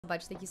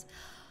bunch. Thank you.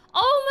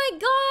 Oh my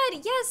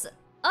god, yes.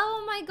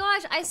 Oh my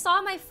gosh, I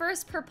saw my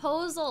first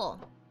proposal.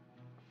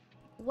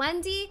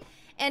 Wendy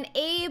and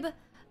Abe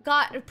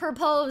got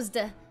proposed.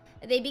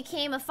 They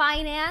became a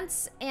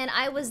finance, and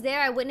I was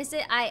there. I witnessed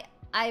it.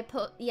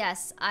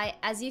 Yes,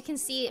 as you can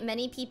see,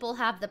 many people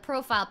have the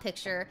profile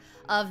picture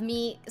of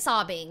me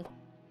sobbing.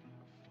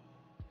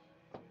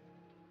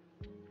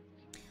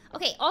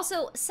 Okay,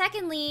 also,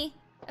 secondly,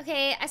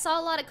 okay, I saw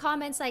a lot of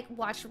comments like,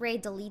 watch Ray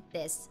delete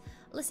this.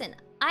 Listen,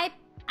 I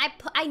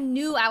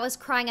knew I was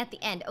crying at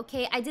the end,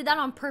 okay? I did that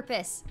on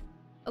purpose,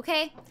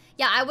 okay?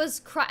 Yeah, I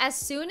was as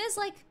soon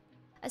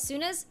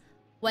as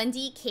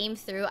Wendy came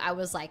through, I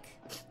was like,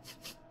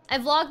 I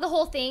vlogged the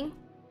whole thing.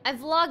 I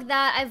vlogged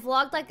that. I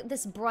vlogged like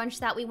this brunch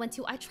that we went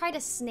to. I tried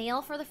a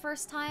snail for the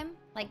first time,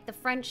 like the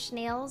French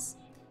snails.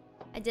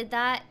 I did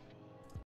that.